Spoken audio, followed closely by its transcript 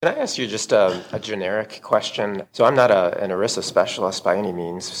Can I ask you just a generic question? So I'm not an ERISA specialist by any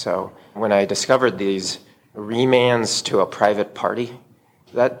means. So when I discovered these remands to a private party,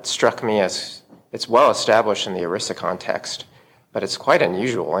 that struck me as it's well established in the ERISA context, but it's quite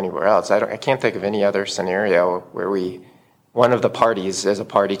unusual anywhere else. I can't think of any other scenario where one of the parties is a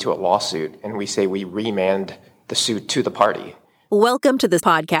party to a lawsuit and we say we remand the suit to the party. Welcome to this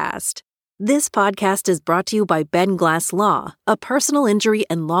podcast. This podcast is brought to you by Ben Glass Law, a personal injury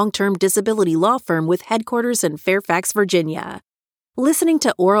and long-term disability law firm with headquarters in Fairfax, Virginia. Listening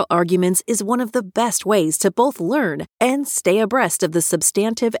to oral arguments is one of the best ways to both learn and stay abreast of the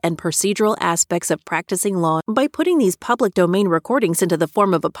substantive and procedural aspects of practicing law. By putting these public domain recordings into the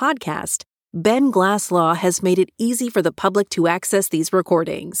form of a podcast, Ben Glass Law has made it easy for the public to access these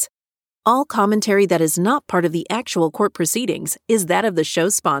recordings. All commentary that is not part of the actual court proceedings is that of the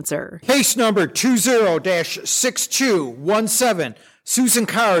show's sponsor. Case number 20-6217, Susan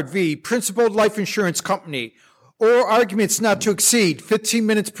Card v. Principled Life Insurance Company. Oral arguments not to exceed 15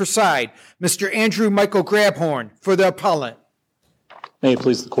 minutes per side. Mr. Andrew Michael Grabhorn for the appellant. May it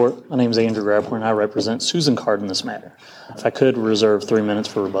please the court, my name is Andrew Grabhorn. I represent Susan Card in this matter. If I could reserve 3 minutes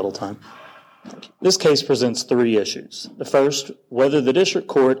for rebuttal time. This case presents three issues. The first, whether the district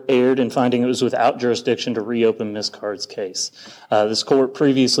court erred in finding it was without jurisdiction to reopen Ms. Card's case. This court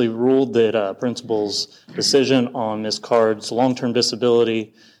previously ruled that Principal's decision on Ms. Card's long-term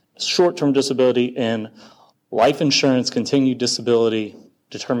disability, short-term disability, and life insurance continued disability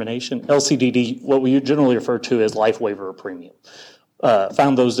determination, LCDD, what we generally refer to as life waiver or premium,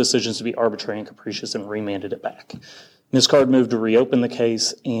 found those decisions to be arbitrary and capricious and remanded it back. Ms. Card moved to reopen the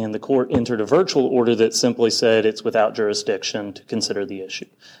case, and the court entered a virtual order that simply said it's without jurisdiction to consider the issue.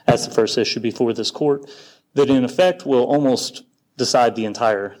 That's the first issue before this court that in effect will almost decide the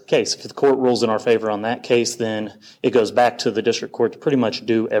entire case. If the court rules in our favor on that case, then it goes back to the district court to pretty much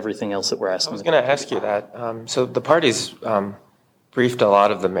do everything else that we're asking. I was going to ask you that. So the parties briefed a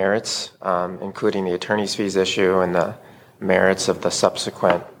lot of the merits, including the attorney's fees issue and the merits of the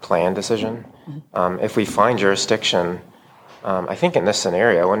subsequent plan decision. If we find jurisdiction, I think in this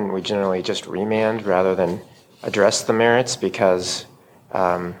scenario, wouldn't we generally just remand rather than address the merits because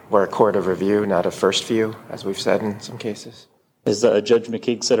we're a court of review, not a first view, as we've said in some cases? As Judge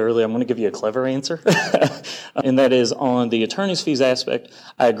McKeague said earlier, I'm going to give you a clever answer. And that is on the attorney's fees aspect,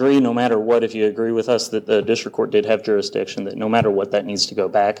 I agree no matter what, if you agree with us that the district court did have jurisdiction, that no matter what that needs to go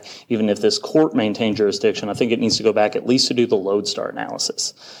back, even if this court maintained jurisdiction, I think it needs to go back at least to do the lodestar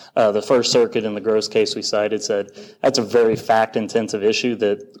analysis. The First Circuit in the Gross case we cited said that's a very fact-intensive issue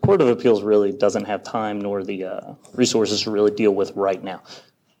that the Court of Appeals really doesn't have time nor the resources to really deal with right now.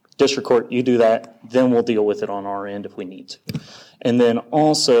 District Court, you do that, then we'll deal with it on our end if we need to. And then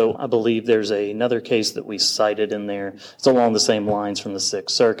also, I believe there's another case that we cited in there. It's along the same lines from the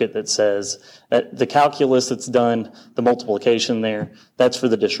Sixth Circuit that says that the calculus that's done, the multiplication there, that's for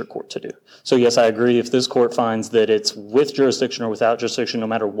the district court to do. So yes, I agree if this court finds that it's with jurisdiction or without jurisdiction, no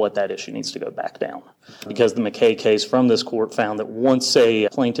matter what, that issue needs to go back down. Because the McKay case from this court found that once a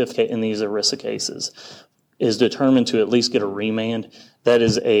plaintiff in these ERISA cases is determined to at least get a remand, that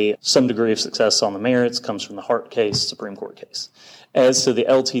is some degree of success on the merits, comes from the Hart case, Supreme Court case. As to the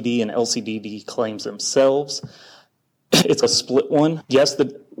LTD and LCDD claims themselves, it's a split one. Yes,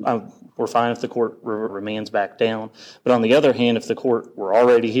 we're fine if the court remands back down. But on the other hand, if the court were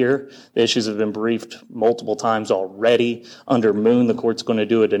already here, the issues have been briefed multiple times already. Under Moon, the court's going to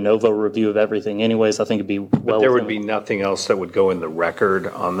do a de novo review of everything anyways. I think it'd be well. But there would be nothing else that would go in the record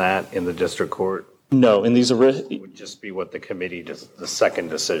on that in the district court? No, and these are... It would just be what the committee does, the second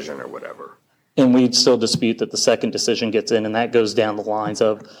decision or whatever. And we'd still dispute that the second decision gets in, and that goes down the lines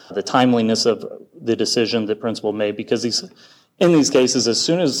of the timeliness of the decision that principal made, because in these cases, as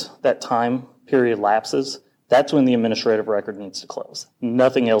soon as that time period lapses, that's when the administrative record needs to close.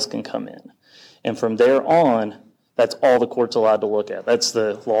 Nothing else can come in. And from there on, that's all the court's allowed to look at. That's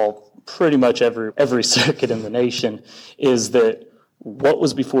the law pretty much every circuit in the nation, is that what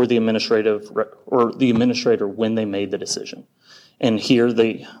was before the administrative or the administrator when they made the decision. And here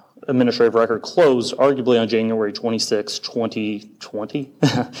the administrative record closed arguably on January 26, 2020.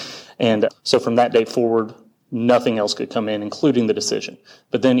 And so from that date forward, nothing else could come in, including the decision.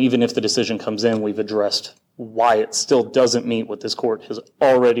 But then even if the decision comes in, we've addressed why it still doesn't meet what this court has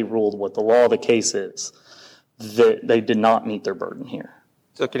already ruled, what the law of the case is, that they did not meet their burden here.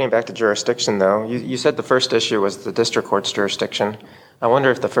 So getting back to jurisdiction, though, you said the first issue was the district court's jurisdiction. I wonder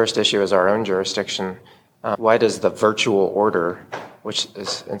if the first issue is our own jurisdiction. Why does the virtual order, which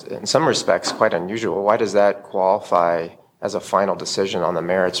is in some respects quite unusual, why does that qualify as a final decision on the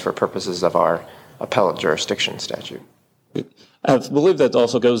merits for purposes of our appellate jurisdiction statute? I believe that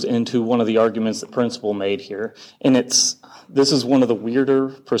also goes into one of the arguments that principal made here, and this is one of the weirder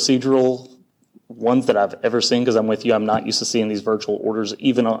procedural ones that I've ever seen, because I'm with you, I'm not used to seeing these virtual orders,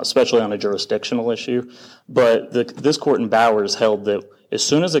 especially on a jurisdictional issue. But this court in Bowers held that as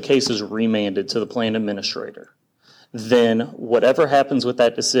soon as a case is remanded to the plan administrator, then whatever happens with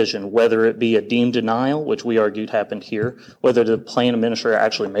that decision, whether it be a deemed denial, which we argued happened here, whether the plan administrator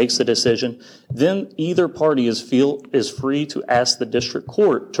actually makes the decision, then either party is free to ask the district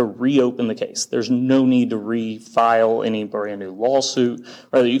court to reopen the case. There's no need to refile any brand new lawsuit.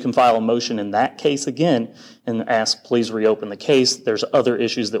 Rather, you can file a motion in that case again and ask, please reopen the case. There's other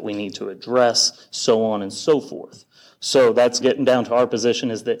issues that we need to address, so on and so forth. So that's getting down to our position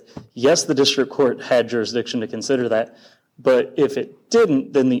is that, yes, the district court had jurisdiction to consider that, but if it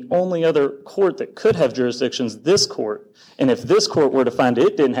didn't, then the only other court that could have jurisdiction is this court. And if this court were to find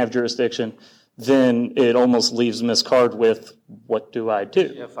it didn't have jurisdiction, then it almost leaves Ms. Card with, what do I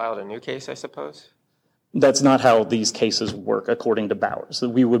do? You have filed a new case, I suppose? That's not how these cases work, according to Bowers.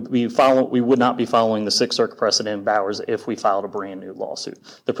 We would not be following the Sixth Circuit precedent in Bowers if we filed a brand new lawsuit.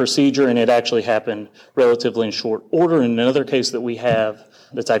 The procedure, and it actually happened relatively in short order in another case that we have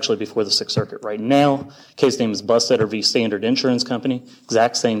that's actually before the Sixth Circuit right now. Case name is Bussetter v. Standard Insurance Company.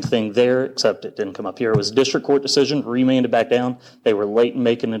 Exact same thing there, except it didn't come up here. It was a district court decision, remanded back down. They were late in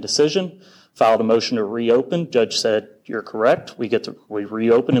making a decision. Filed a motion to reopen. Judge said, you're correct. We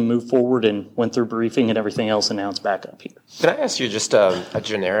reopen and move forward, and went through briefing and everything else, and now it's back up here. Can I ask you just a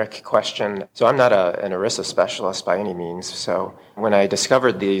generic question? So I'm not an ERISA specialist by any means. So when I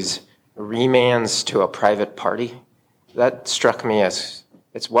discovered these remands to a private party, that struck me as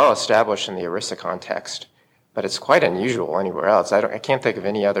it's well established in the ERISA context, but it's quite unusual anywhere else. I can't think of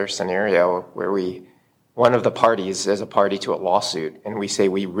any other scenario where one of the parties is a party to a lawsuit, and we say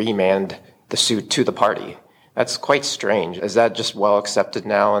we remand the suit to the party. That's quite strange. Is that just well accepted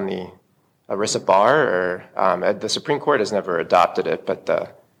now in the ERISA bar? Or the Supreme Court has never adopted it, but the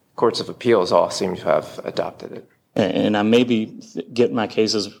courts of appeals all seem to have adopted it. And I may be getting my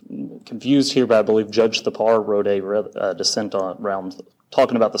cases confused here, but I believe Judge Thapar wrote a dissent around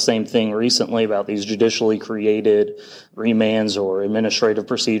talking about the same thing recently about these judicially created remands or administrative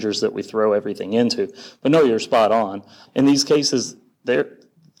procedures that we throw everything into. But no, you're spot on. In these cases, the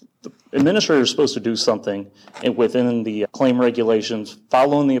administrator is supposed to do something within the claim regulations,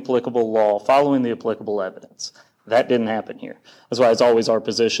 following the applicable law, following the applicable evidence. That didn't happen here. That's why it's always our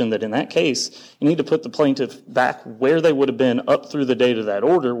position that in that case, you need to put the plaintiff back where they would have been up through the date of that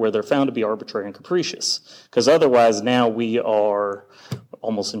order, where they're found to be arbitrary and capricious. Because otherwise, now we are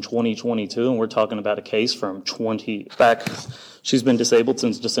almost in 2022, and we're talking about a case from she's been disabled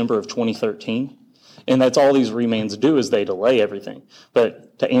since December of 2013. And that's all these remands do, is they delay everything.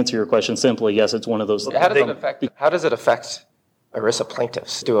 But to answer your question simply, yes, it's one of those things. How does it affect ERISA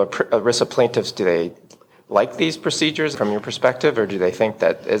plaintiffs? Do ERISA plaintiffs, do they like these procedures from your perspective, or do they think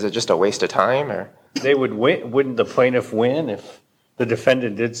that is it just a waste of time? Or they would win. Wouldn't the plaintiff win if the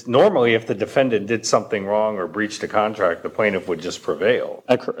defendant did? Normally, if the defendant did something wrong or breached a contract, the plaintiff would just prevail.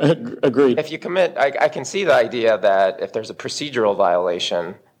 Agreed. If you commit, I can see the idea that if there's a procedural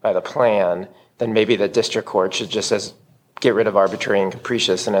violation by the plan, then maybe the district court should just get rid of arbitrary and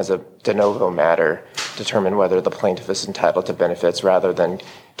capricious, and as a de novo matter, determine whether the plaintiff is entitled to benefits rather than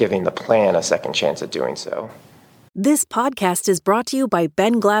giving the plan a second chance at doing so. This podcast is brought to you by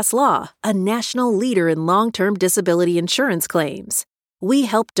Ben Glass Law, a national leader in long-term disability insurance claims. We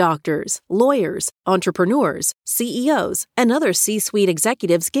help doctors, lawyers, entrepreneurs, CEOs, and other C-suite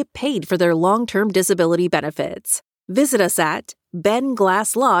executives get paid for their long-term disability benefits. Visit us at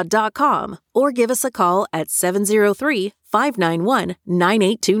benglasslaw.com or give us a call at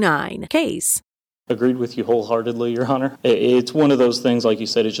 703-591-9829. Case. Agreed with you wholeheartedly, Your Honor. It's one of those things, like you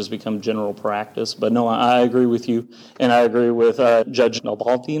said, it's just become general practice. But no, I agree with you, and I agree with Judge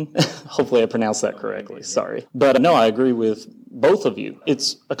Nalbaldine. Hopefully I pronounced that correctly. Sorry. But no, I agree with both of you.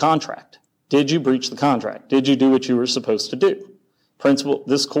 It's a contract. Did you breach the contract? Did you do what you were supposed to do?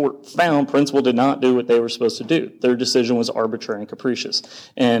 This court found principal did not do what they were supposed to do. Their decision was arbitrary and capricious.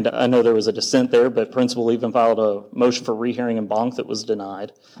 And I know there was a dissent there, but principal even filed a motion for rehearing en banc that was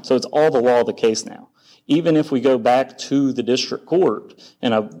denied. So it's all the law of the case now. Even if we go back to the district court,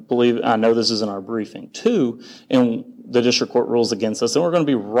 and I know this is in our briefing too, and the district court rules against us, then we're going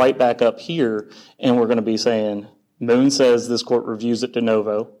to be right back up here, and we're going to be saying, Moon says this court reviews it de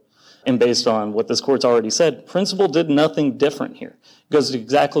novo. And based on what this court's already said, principal did nothing different here. It goes to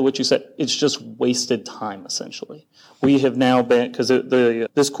exactly what you said. It's just wasted time, essentially. We have now been, because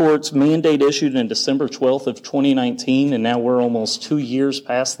this court's mandate issued in December 12th of 2019, and now we're almost 2 years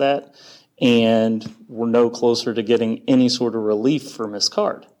past that. and we're no closer to getting any sort of relief for Ms.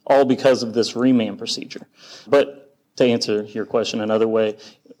 Card, all because of this remand procedure. But to answer your question another way,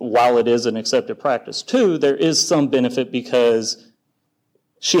 while it is an accepted practice, too, there is some benefit because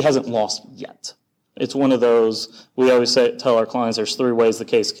she hasn't lost yet. It's one of those, we always tell our clients there's 3 ways the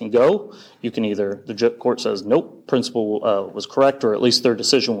case can go. You can either, the court says, nope, principal was correct, or at least their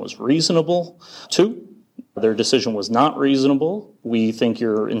decision was reasonable. 2, their decision was not reasonable. We think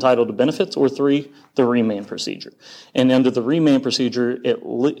you're entitled to benefits. Or 3, the remand procedure. And under the remand procedure,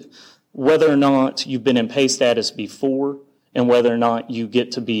 whether or not you've been in pay status before and whether or not you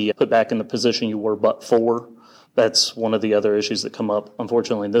get to be put back in the position you were but for, that's one of the other issues that come up.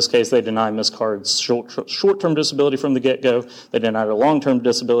 Unfortunately, in this case, they denied Ms. Card's short-term disability from the get-go. They denied her long-term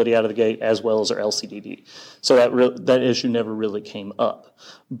disability out of the gate, as well as her LCDD. So that issue never really came up.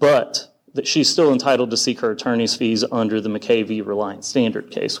 But that she's still entitled to seek her attorney's fees under the McKay v. Reliance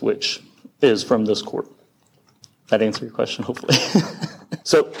Standard case, which is from this court. That answer your question, hopefully.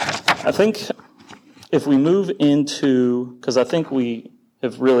 So I think if we move into, because I think we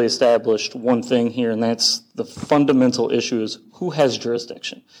have really established one thing here, and that's the fundamental issue is who has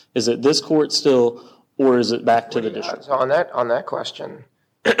jurisdiction? Is it this court still, or is it back to the district? So on that question,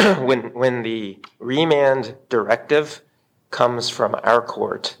 when the remand directive comes from our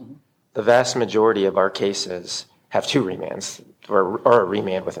court, the vast majority of our cases have 2 remands, or a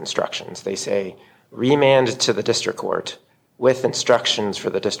remand with instructions. They say remand to the district court with instructions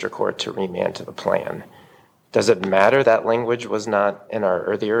for the district court to remand to the plan. Does it matter that language was not in our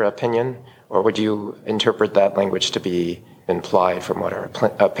earlier opinion, or would you interpret that language to be implied from what our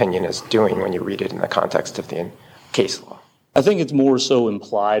opinion is doing when you read it in the context of the case law? I think it's more so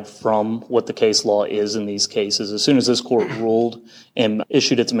implied from what the case law is in these cases. As soon as this court ruled and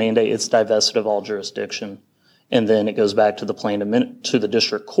issued its mandate, it's divested of all jurisdiction. And then it goes back to the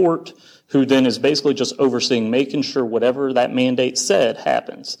district court, who then is basically just overseeing, making sure whatever that mandate said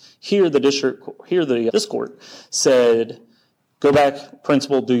happens. Here, this court said, go back,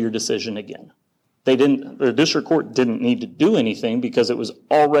 principal, do your decision again. The district court didn't need to do anything because it was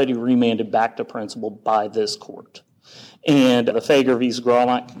already remanded back to principal by this court. And the Fager v.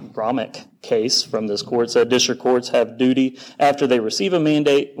 Gromick case from this court said district courts have duty, after they receive a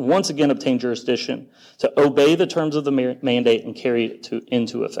mandate, once again obtain jurisdiction to obey the terms of the mandate and carry it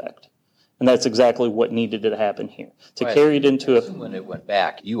into effect. And that's exactly what needed to happen here. To carry it into effect. When it went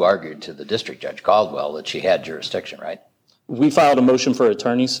back, you argued to the district judge Caldwell that she had jurisdiction, right? We filed a motion for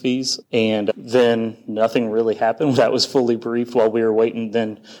attorney's fees, and then nothing really happened. That was fully briefed while we were waiting.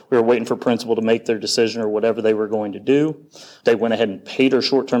 Then we were waiting for principal to make their decision or whatever they were going to do. They went ahead and paid her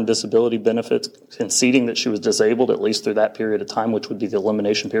short-term disability benefits, conceding that she was disabled at least through that period of time, which would be the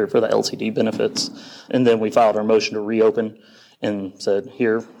elimination period for the LTD benefits. And then we filed our motion to reopen and said,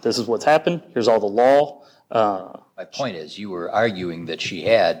 here, this is what's happened. Here's all the law. My point is, you were arguing that she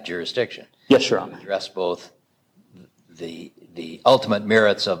had jurisdiction. Yes, Your Honor. To address both the ultimate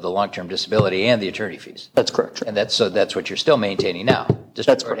merits of the long-term disability and the attorney fees. That's correct. And that's what you're still maintaining now.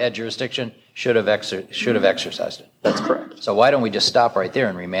 District court had jurisdiction, should have exercised it. That's correct. So why don't we just stop right there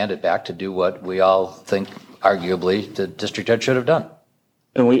and remand it back to do what we all think, arguably, the district judge should have done?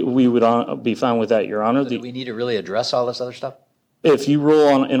 And we would be fine with that, Your Honor. So do we need to really address all this other stuff? If you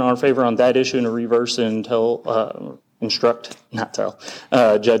rule in our favor on that issue and reverse and instruct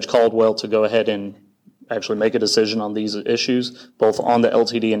Judge Caldwell to go ahead and actually make a decision on these issues, both on the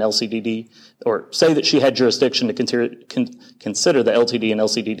LTD and LCDD, or say that she had jurisdiction to consider the LTD and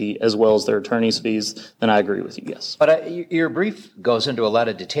LCDD as well as their attorney's fees, then I agree with you, yes. But your brief goes into a lot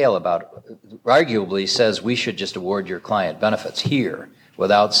of detail about, arguably says we should just award your client benefits here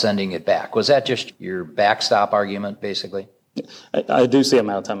without sending it back. Was that just your backstop argument, basically? I do see I'm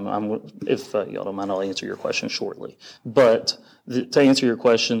out of time. If y'all don't mind, I'll answer your question shortly. But to answer your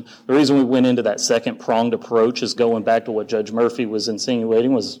question, the reason we went into that second pronged approach is going back to what Judge Murphy was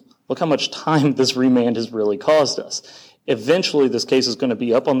insinuating was, look how much time this remand has really caused us. Eventually, this case is going to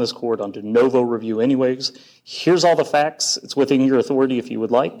be up on this court on de novo review anyways. Here's all the facts. It's within your authority if you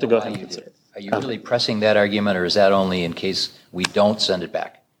would like to go ahead and consider it. Are you really pressing that argument, or is that only in case we don't send it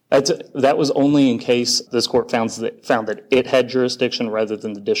back? That was only in case this court found that it had jurisdiction rather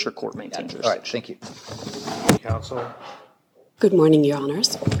than the district court maintained jurisdiction. All right, thank you. Counsel? Good morning, Your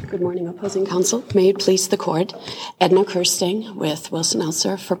Honors. Good morning, opposing counsel. May it please the court. Edna Kirsting with Wilson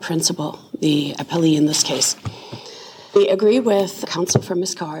Elser for principal, the appellee in this case. We agree with counsel for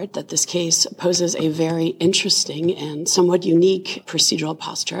Ms. Card that this case poses a very interesting and somewhat unique procedural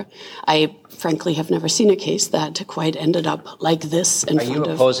posture. I frankly have never seen a case that quite ended up like this in front of... Are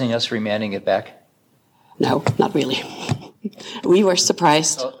you opposing us remanding it back? No, not really. We were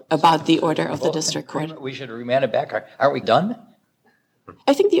surprised about the order of the district court. We should remand it back. Aren't we done?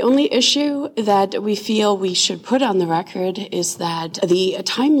 I think the only issue that we feel we should put on the record is that the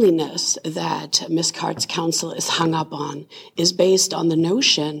timeliness that Ms. Card's counsel is hung up on is based on the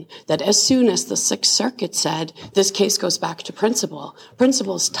notion that as soon as the Sixth Circuit said this case goes back to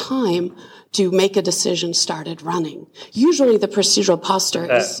principal's time to make a decision started running. Usually the procedural posture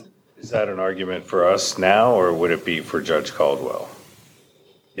is... Is that an argument for us now, or would it be for Judge Caldwell?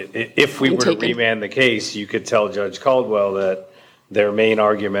 If we were to remand the case, you could tell Judge Caldwell that their main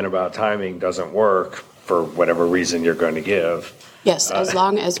argument about timing doesn't work for whatever reason you're going to give. Yes, as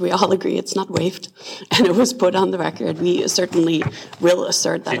long as we all agree it's not waived and it was put on the record, we certainly will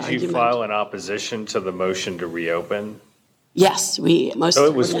assert that argument. Did you file an opposition to the motion to reopen? Yes, we most So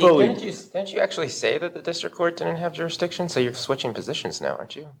it was fully... Didn't you actually say that the district court didn't have jurisdiction? So you're switching positions now,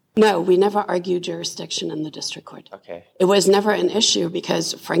 aren't you? No, we never argued jurisdiction in the district court. Okay. It was never an issue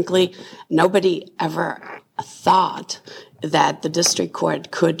because, frankly, nobody ever thought that the district court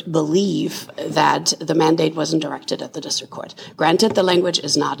could believe that the mandate wasn't directed at the district court. Granted, the language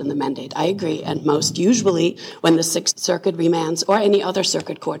is not in the mandate. I agree. And most usually when the Sixth Circuit remands, or any other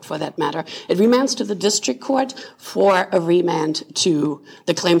circuit court for that matter, it remands to the district court for a remand to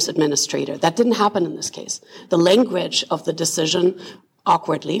the claims administrator. That didn't happen in this case. The language of the decision,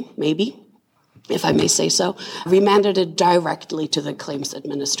 awkwardly, maybe, if I may say so, remanded it directly to the claims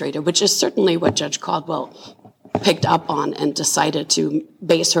administrator, which is certainly what Judge Caldwell picked up on and decided to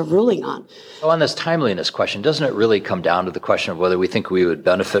base her ruling on. Well, on this timeliness question, doesn't it really come down to the question of whether we think we would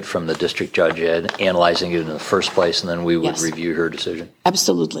benefit from the district judge analyzing it in the first place, and then we would review her decision?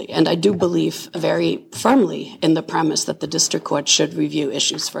 Absolutely. And I do believe very firmly in the premise that the district court should review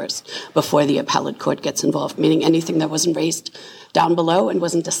issues first before the appellate court gets involved, meaning anything that wasn't raised down below and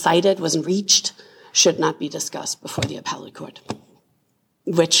wasn't decided, wasn't reached, should not be discussed before the appellate court,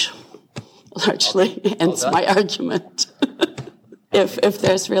 which largely ends my argument. If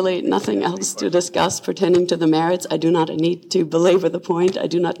there's really nothing else to discuss pertaining to the merits, I do not need to belabor the point. I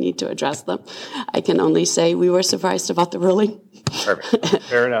do not need to address them. I can only say we were surprised about the ruling. Perfect.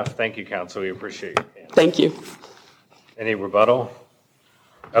 Fair enough. Thank you, counsel. We appreciate it. Thank you. Any rebuttal?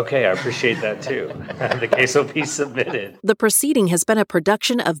 Okay, I appreciate that too. The case will be submitted. The proceeding has been a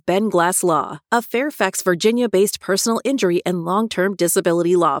production of Ben Glass Law, a Fairfax, Virginia-based personal injury and long-term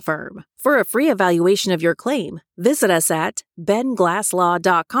disability law firm. For a free evaluation of your claim, visit us at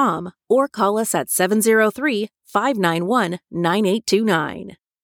benglasslaw.com or call us at 703-591-9829.